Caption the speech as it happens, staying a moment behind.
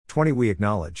20 We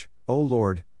acknowledge, O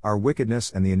Lord, our wickedness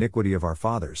and the iniquity of our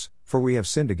fathers, for we have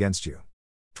sinned against you.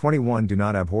 21 Do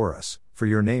not abhor us, for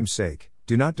your name's sake,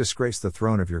 do not disgrace the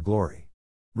throne of your glory.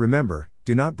 Remember,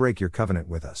 do not break your covenant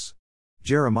with us.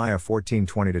 Jeremiah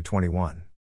 14:20-21.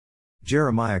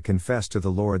 Jeremiah confessed to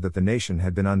the Lord that the nation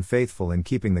had been unfaithful in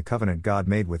keeping the covenant God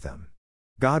made with them.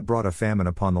 God brought a famine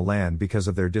upon the land because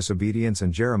of their disobedience,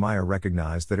 and Jeremiah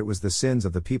recognized that it was the sins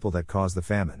of the people that caused the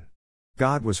famine.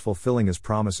 God was fulfilling his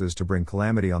promises to bring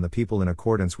calamity on the people in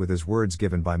accordance with his words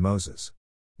given by Moses.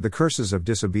 The curses of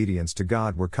disobedience to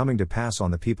God were coming to pass on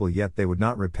the people, yet they would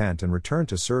not repent and return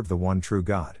to serve the one true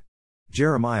God.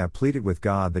 Jeremiah pleaded with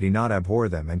God that he not abhor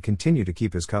them and continue to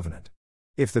keep his covenant.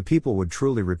 If the people would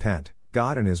truly repent,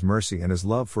 God in his mercy and his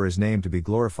love for his name to be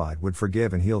glorified would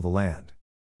forgive and heal the land.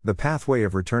 The pathway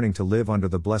of returning to live under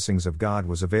the blessings of God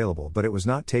was available, but it was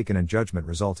not taken and judgment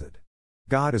resulted.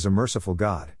 God is a merciful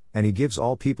God, and he gives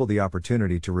all people the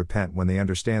opportunity to repent when they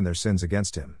understand their sins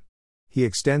against him. He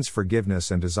extends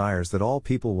forgiveness and desires that all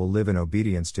people will live in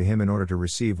obedience to him in order to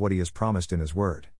receive what he has promised in his word.